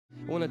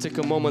want to take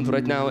a moment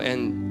right now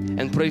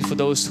and pray for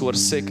those who are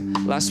sick.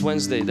 Last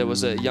Wednesday, there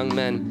was a young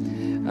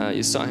man,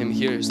 you saw him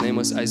here. His name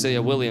was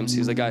Isaiah Williams.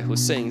 He's the guy who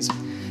sings.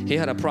 He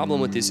had a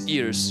problem with his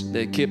ears.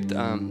 They kept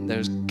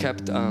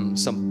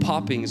some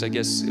poppings. I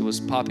guess it was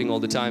popping all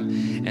the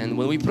time. And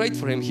when we prayed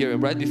for him here,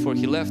 right before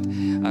he left,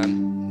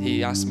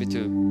 he asked me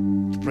to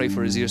pray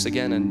for his ears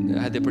again, and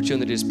I had the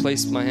opportunity to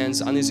place my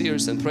hands on his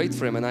ears and prayed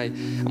for him. And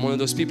I'm one of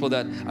those people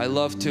that I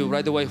love to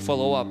right away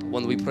follow up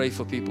when we pray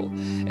for people.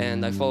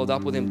 And I followed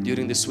up with him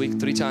during this week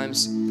 3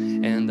 times.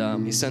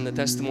 And he sent a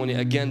testimony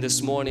again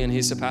this morning, and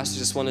he said, Pastor,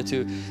 just wanted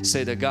to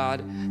say that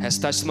God has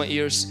touched my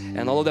ears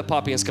and all of the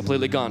popping is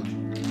completely gone.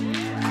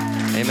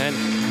 Amen.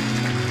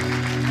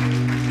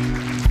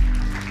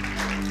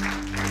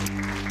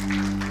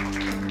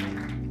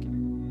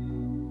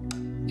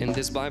 In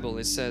this Bible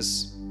it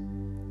says,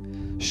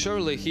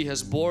 surely He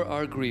has bore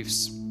our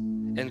griefs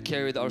and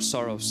carried our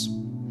sorrows.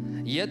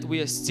 Yet we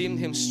esteemed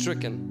Him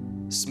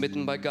stricken,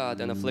 smitten by God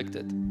and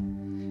afflicted.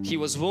 He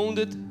was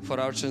wounded for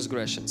our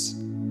transgressions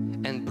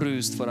and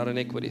bruised for our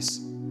iniquities.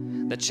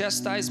 The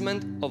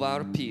chastisement of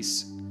our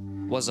peace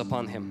was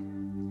upon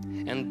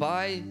Him, and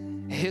by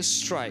His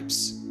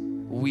stripes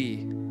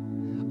we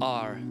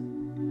are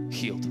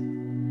healed.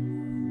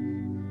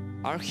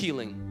 Our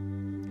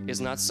healing is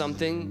not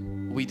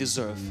something we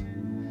deserve.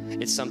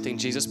 It's something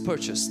Jesus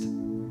purchased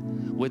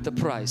with the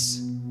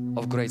price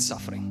of great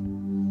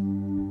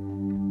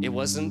suffering. It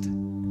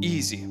wasn't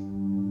easy,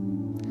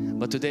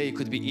 but today it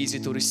could be easy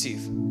to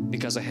receive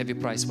because a heavy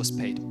price was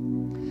paid.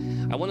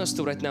 I want us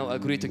to right now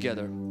agree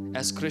together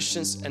as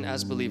Christians and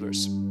as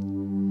believers.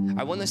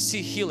 I want to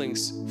see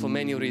healings for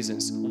many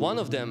reasons. One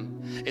of them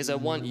is I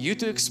want you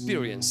to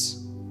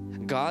experience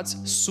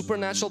God's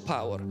supernatural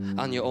power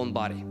on your own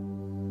body.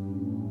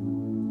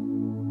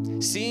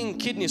 Seeing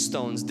kidney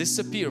stones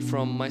disappear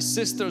from my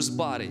sister's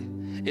body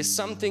is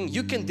something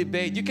you can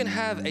debate. You can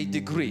have a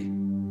degree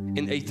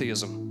in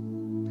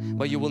atheism,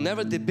 but you will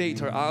never debate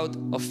her out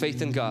of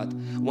faith in God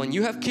when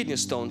you have kidney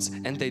stones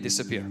and they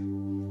disappear.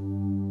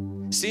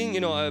 Seeing,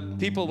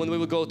 people when we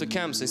would go to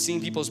camps and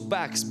seeing people's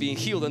backs being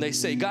healed, and they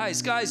say,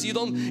 guys, you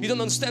don't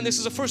understand. This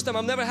is the first time.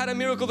 I've never had a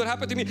miracle that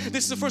happened to me.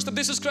 This is the first time.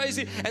 This is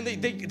crazy. And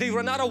they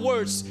run out of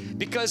words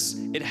because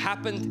it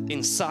happened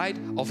inside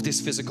of this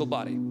physical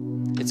body.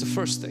 It's the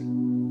first thing.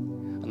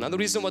 Another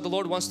reason why the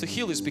Lord wants to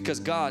heal is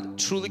because God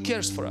truly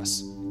cares for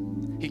us.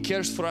 He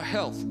cares for our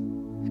health,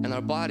 and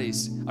our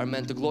bodies are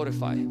meant to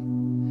glorify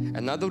Him.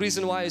 Another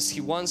reason why is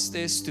He wants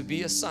this to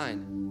be a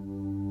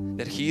sign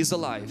that He is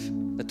alive,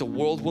 that the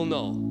world will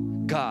know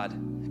God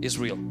is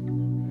real.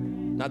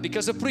 Not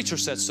because a preacher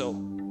said so,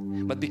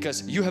 but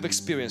because you have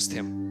experienced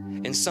Him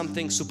in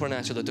something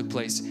supernatural that took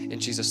place in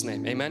Jesus'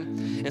 name.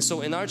 Amen. And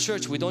so in our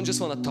church, we don't just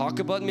want to talk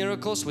about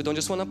miracles. We don't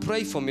just want to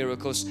pray for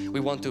miracles.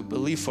 We want to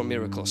believe for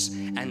miracles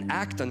and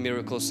act on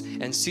miracles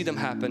and see them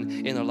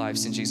happen in our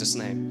lives in Jesus'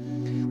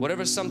 name.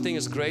 Whatever something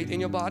is great in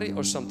your body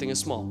or something is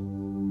small,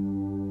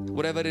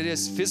 whatever it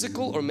is,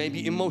 physical or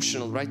maybe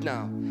emotional right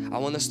now, I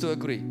want us to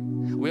agree.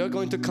 We are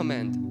going to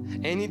command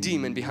any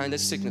demon behind that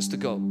sickness to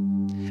go.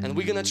 And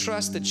we're going to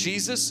trust that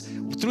Jesus,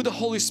 through the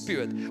Holy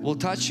Spirit, will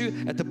touch you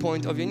at the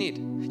point of your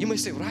need. You may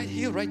say, right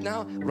here, right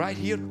now, right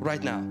here,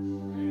 right now.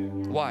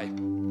 Why?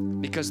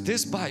 Because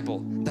this Bible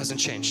doesn't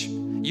change.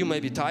 You may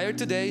be tired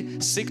today,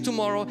 sick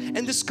tomorrow,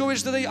 and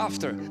discouraged the day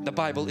after. The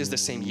Bible is the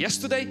same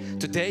yesterday,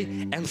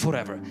 today, and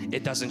forever.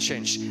 It doesn't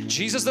change.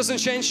 Jesus doesn't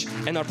change,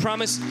 and our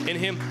promise in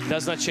Him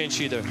does not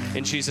change either.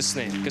 In Jesus'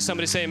 name. Can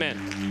somebody say amen?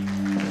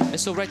 And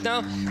so right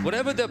now,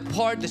 whatever the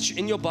part that's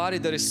in your body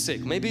that is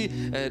sick, maybe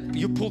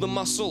you pulled a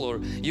muscle, or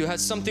you had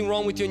something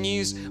wrong with your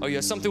knees, or you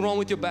had something wrong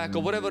with your back, or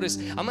whatever it is,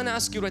 I'm going to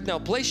ask you right now,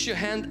 place your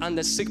hand on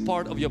the sick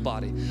part of your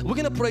body. We're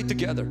going to pray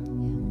together.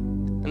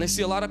 And I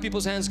see a lot of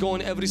people's hands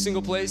going every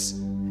single place.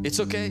 It's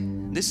okay.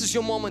 This is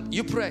your moment.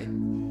 You pray.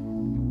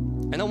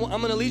 And I'm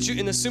going to lead you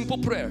in a simple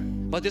prayer.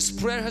 But this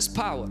prayer has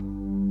power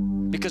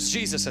because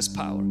Jesus has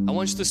power. I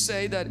want you to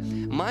say that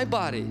my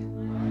body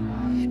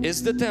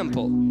is the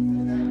temple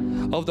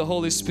of the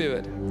Holy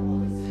Spirit.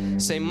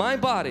 Say, my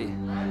body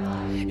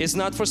is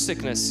not for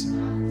sickness.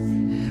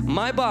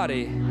 My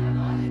body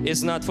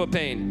is not for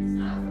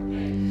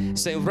pain.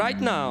 Say,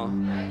 right now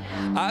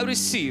I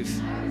receive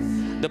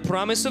the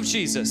promise of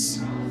Jesus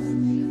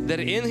that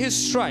in His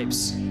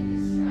stripes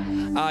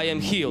I am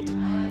healed.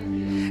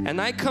 And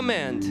I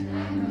command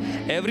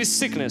every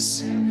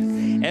sickness,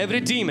 every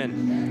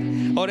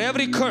demon, or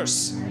every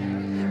curse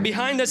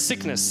behind that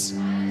sickness,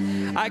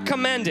 I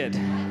command it,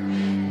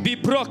 be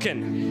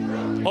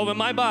broken over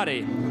my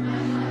body.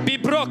 Be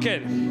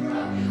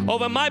broken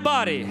over my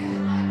body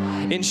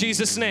in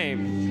Jesus'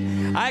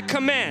 name. I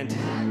command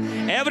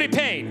every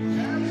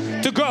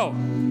pain to go,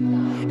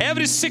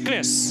 every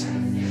sickness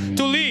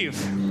to leave,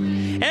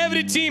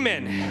 every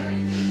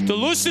demon to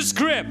lose its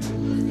grip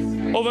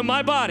over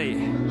my body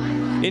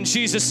in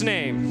Jesus'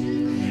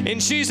 name. In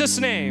Jesus'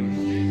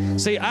 name,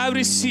 say, I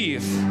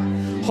receive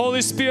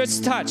Holy Spirit's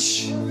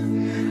touch.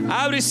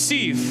 I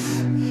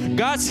receive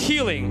God's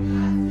healing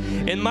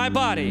in my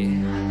body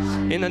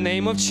in the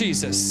name of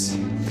Jesus.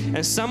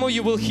 And some of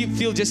you will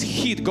feel just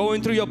heat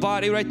going through your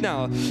body right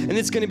now. And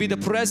it's going to be the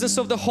presence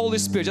of the Holy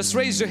Spirit. Just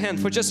raise your hand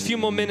for just a few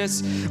more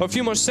minutes or a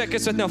few more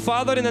seconds right now.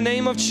 Father, in the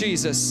name of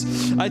Jesus,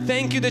 I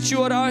thank you that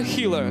you are our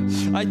healer.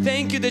 I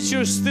thank you that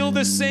you're still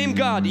the same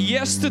God,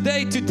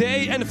 yesterday,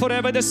 today, and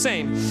forever the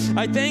same.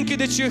 I thank you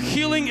that your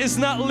healing is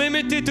not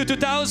limited to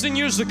 2,000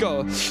 years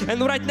ago.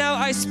 And right now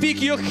I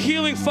speak your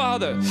healing,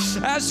 Father,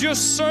 as your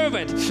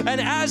servant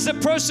and as the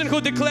person who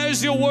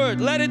declares your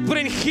word. Let it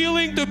bring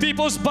healing to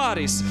people's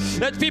bodies.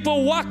 Let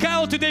people walk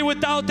out today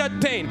without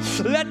that pain.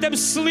 Let them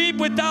sleep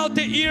without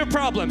the ear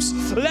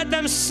problems. Let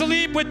them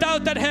sleep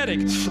without that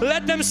headache.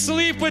 Let them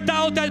sleep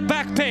without that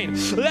back pain.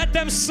 Let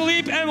them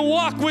sleep and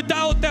walk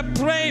without the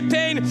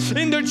pain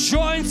in their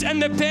joints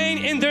and the pain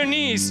in their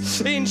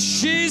knees. In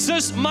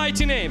Jesus'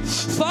 mighty name.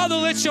 Father,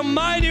 let your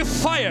mighty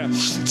fire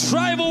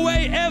drive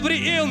away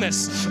every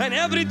illness and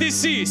every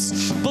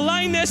disease,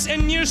 blindness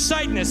and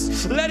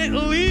nearsightedness. Let it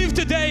leave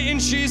today in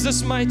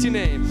Jesus' mighty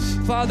name.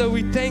 Father,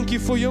 we thank you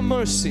for your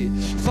mercy.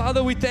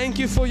 Father, we thank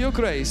you for your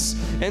grace.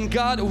 And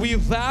God, we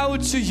vow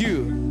to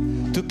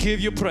you to give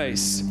you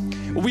praise.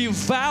 We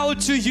vow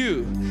to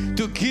you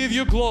to give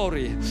you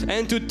glory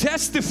and to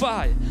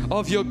testify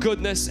of your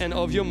goodness and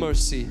of your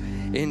mercy.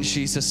 In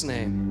Jesus'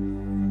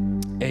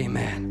 name,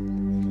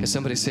 amen. Can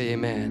somebody say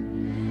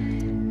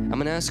amen? I'm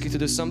going to ask you to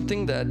do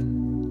something that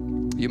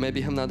you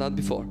maybe have not done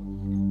before.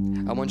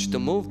 I want you to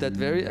move that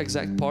very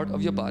exact part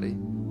of your body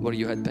where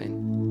you had pain.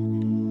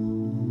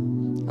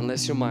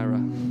 Unless you're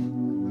Myra,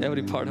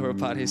 every part of her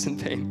body is in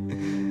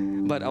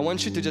pain. But I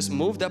want you to just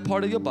move that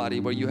part of your body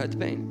where you had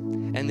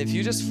pain. And if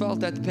you just felt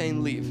that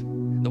pain leave,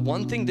 the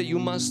one thing that you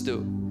must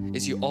do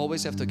is you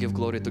always have to give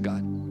glory to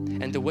God.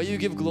 And the way you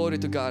give glory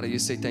to God is you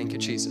say, thank you,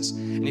 Jesus.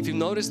 And if you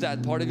notice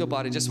that part of your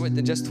body, just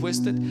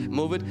twist it,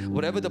 move it,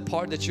 whatever the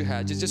part that you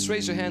had, just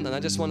raise your hand, and I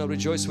just want to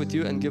rejoice with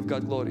you and give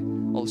God glory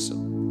also.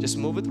 Just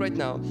move it right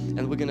now,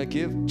 and we're going to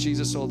give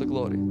Jesus all the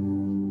glory.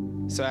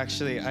 So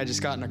actually, I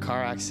just got in a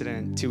car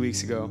accident 2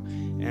 weeks ago,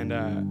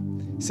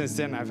 and since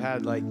then I've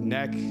had like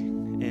neck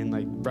and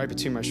like right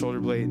between my shoulder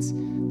blades,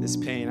 this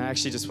pain. I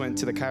actually just went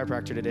to the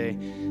chiropractor today,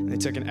 and they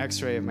took an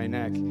x-ray of my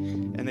neck,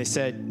 and they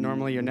said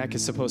normally your neck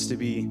is supposed to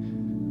be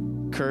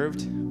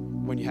curved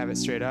when you have it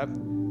straight up,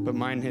 but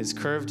mine is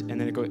curved and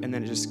then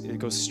it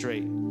goes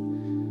straight.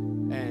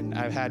 And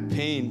I've had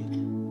pain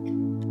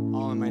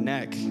all in my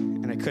neck,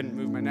 and I couldn't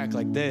move my neck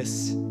like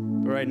this,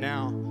 but right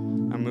now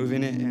I'm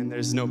moving it and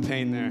there's no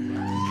pain there.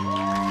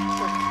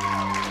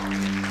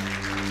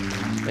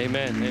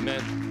 Amen,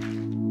 amen.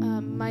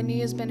 My knee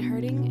has been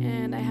hurting,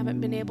 and I haven't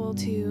been able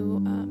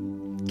to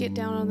get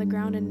down on the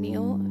ground and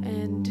kneel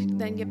and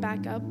then get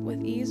back up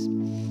with ease.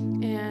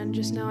 And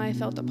just now I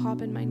felt a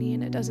pop in my knee,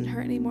 and it doesn't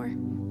hurt anymore.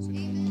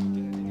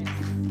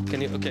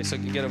 Can you, okay, so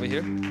you get over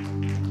here.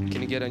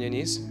 Can you get on your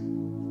knees?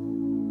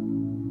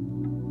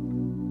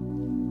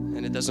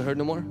 And it doesn't hurt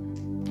no more?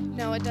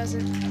 No, it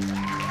doesn't.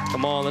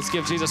 Come on, let's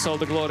give Jesus all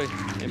the glory.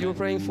 Amen. You were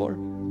praying for?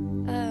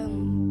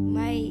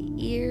 My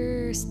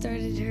ear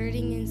started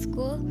hurting in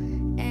school,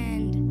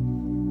 and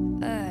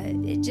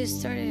it just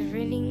started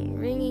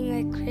ringing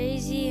like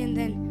crazy, and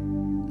then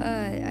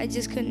I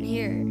just couldn't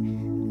hear.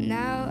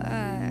 Now,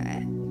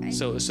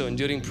 So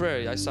during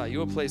prayer, I saw you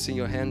were placing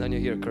your hand on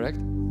your ear, correct?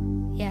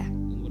 yeah,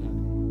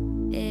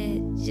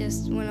 it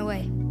just went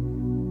away.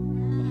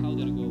 Well, how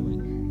did it go away?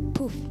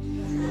 Poof.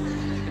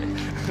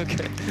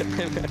 Okay.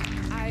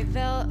 I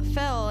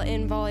fell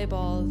in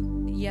volleyball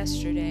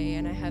yesterday,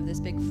 and I have this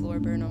big floor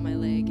burn on my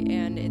leg,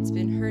 and it's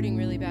been hurting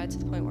really bad to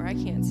the point where I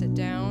can't sit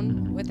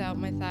down without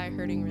my thigh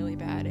hurting really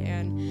bad.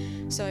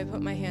 And so I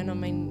put my hand on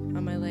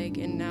my leg,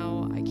 and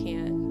now I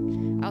can't.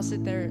 I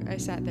sat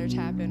there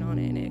tapping on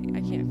it, and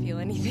I can't feel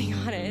anything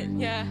on it.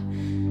 Yeah.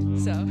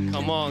 So.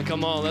 Come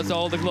on. That's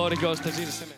all the glory goes to Jesus. Amen.